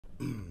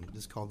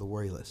This is called The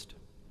Worry List.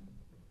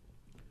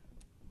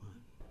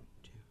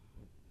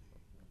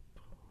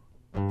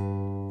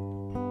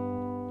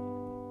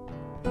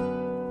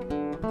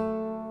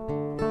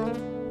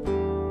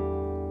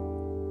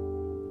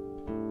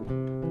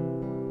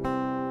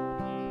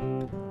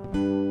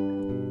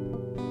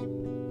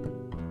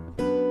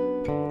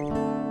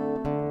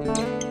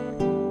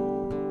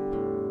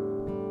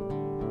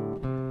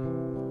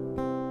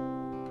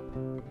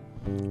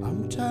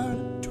 I'm tired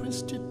of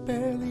twisted,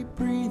 barely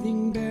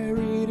breathing,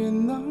 buried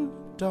in the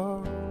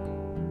dark.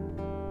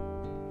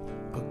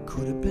 I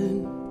could have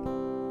been,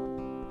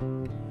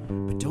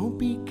 but don't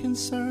be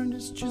concerned,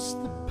 it's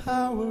just the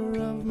power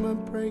of my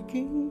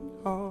breaking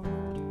heart.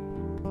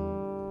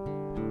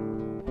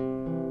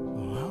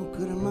 Oh, how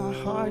good am I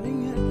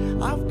hiding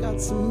it? I've got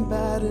some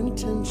bad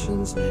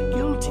intentions,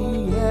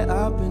 guilty yet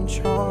I've been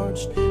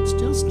charged.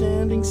 Still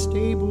standing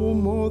stable,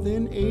 more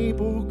than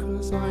able,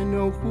 'cause I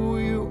know who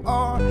you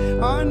are.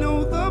 I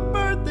know the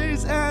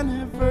birthdays,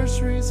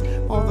 anniversaries,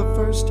 all the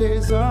first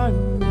days I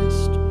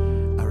missed.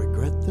 I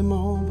regret them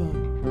all, but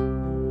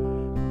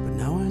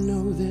now I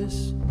know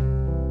this.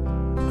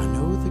 I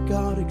know that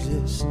God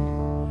exists.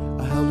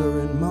 I held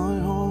her in my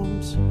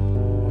arms.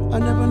 I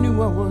never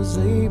knew I was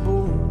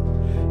able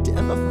to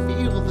ever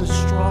feel this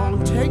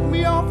strong. Take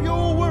me off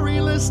your worry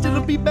list,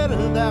 it'll be better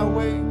that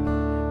way.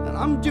 And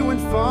I'm doing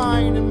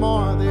fine and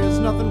more, there's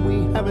nothing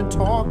we haven't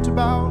talked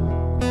about.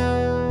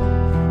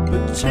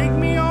 But take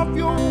me off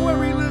your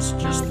worry list,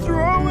 just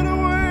throw it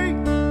away.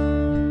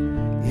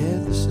 Yeah,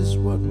 this is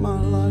what my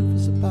life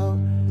is about.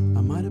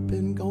 I might have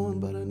been gone,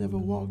 but I never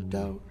walked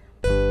out.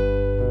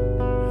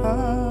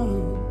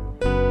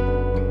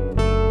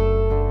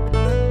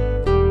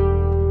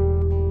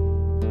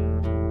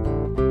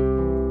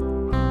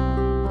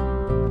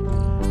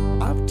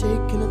 I've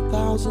taken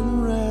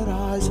 1,000 red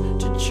eyes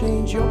to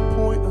change your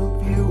point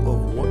of view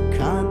of what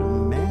kind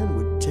of man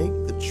would take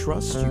the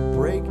trust you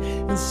break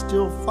and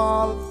still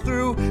follow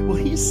through. Well,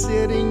 he's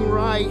sitting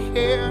right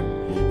here,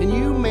 and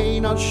you may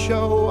not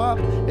show up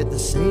at the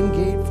same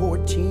gate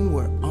 14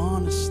 where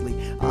honestly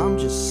I'm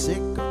just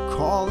sick of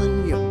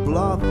calling you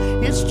bluff.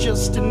 It's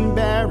just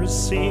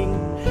embarrassing,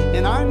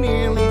 and I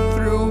nearly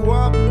threw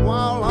up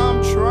while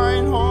I'm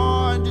trying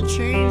hard to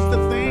change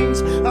the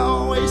things I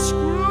always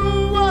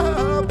screw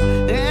up.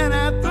 And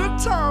at the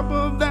top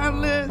of that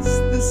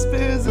list, this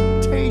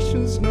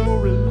visitation's no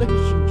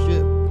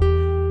relationship.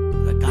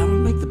 But I gotta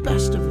make the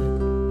best of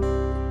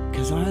it,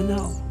 'cause I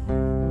know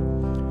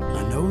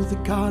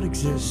that God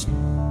exists.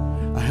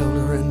 I held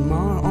her in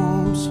my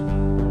arms.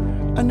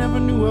 I never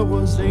knew I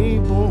was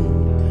able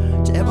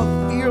to ever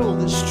feel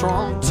this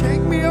strong.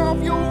 Take me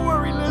off your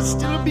worry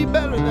list, it'll be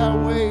better that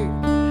way.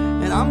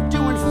 And I'm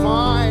doing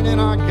fine, and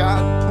I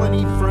got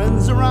plenty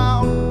friends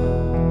around.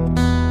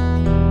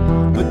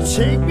 But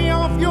take me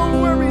off your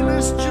worry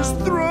list, just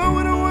throw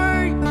it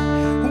away.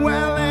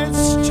 Well,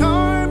 it's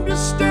time to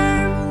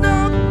stand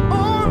up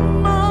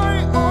on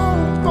my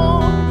own,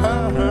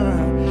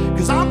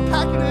 'cause I'm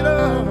packing it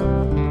up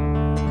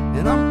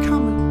and I'm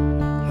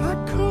coming. I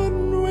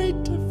couldn't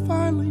wait to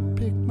finally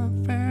pick my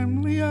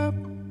family up.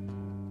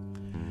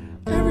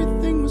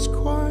 Everything was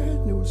quiet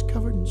and it was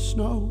covered in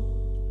snow.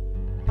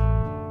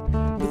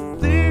 But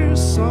there's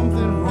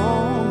something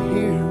wrong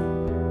here.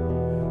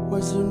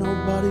 Was there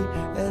nobody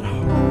at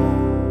home?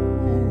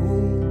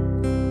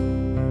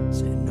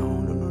 Say no,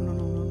 no, no, no,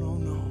 no, no, no,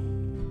 no.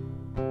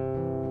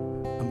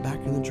 I'm back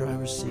in the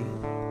driver's seat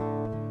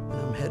and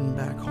I'm heading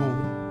back home.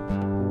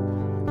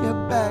 Yeah,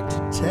 back to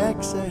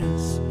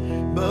Texas,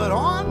 but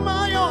on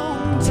my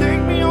own.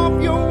 Take me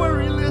off your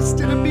worry list,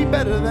 it'll be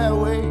better that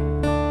way.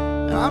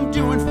 And I'm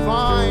doing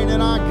fine,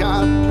 and I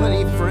got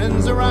plenty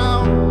friends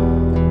around.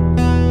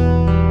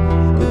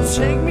 But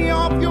take me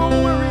off your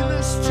worry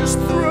list, just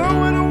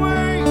throw it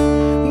away.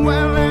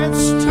 Well,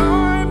 it's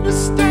time to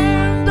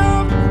stand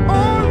up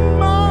on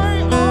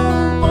my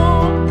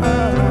own,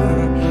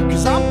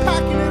 'cause I'm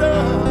packing it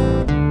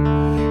up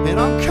and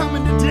I'm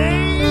coming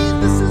today.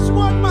 This is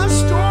what my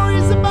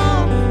story's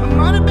about. I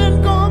might have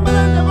been gone, but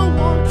I never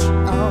walked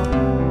out.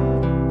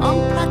 I'm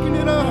packing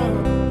it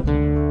up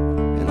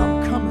and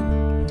I'm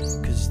coming,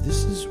 'cause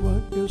this is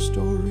what your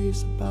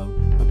story's about.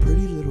 My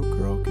pretty little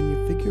girl, can you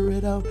figure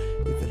it out?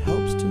 If it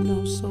helps to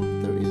know, so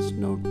there is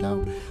no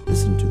doubt.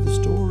 Listen to the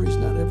stories,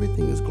 not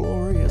everything is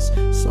glorious.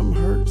 Some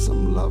hurt,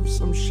 some love,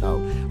 some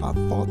shout. I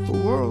fought the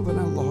world and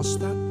I lost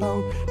that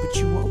bout. But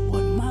you are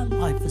what my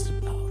life is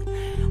about.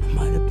 I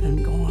might have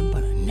been gone,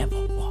 but I never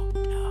walked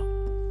out.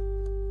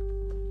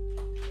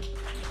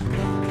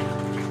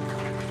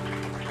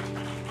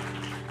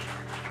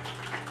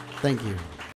 Thank you.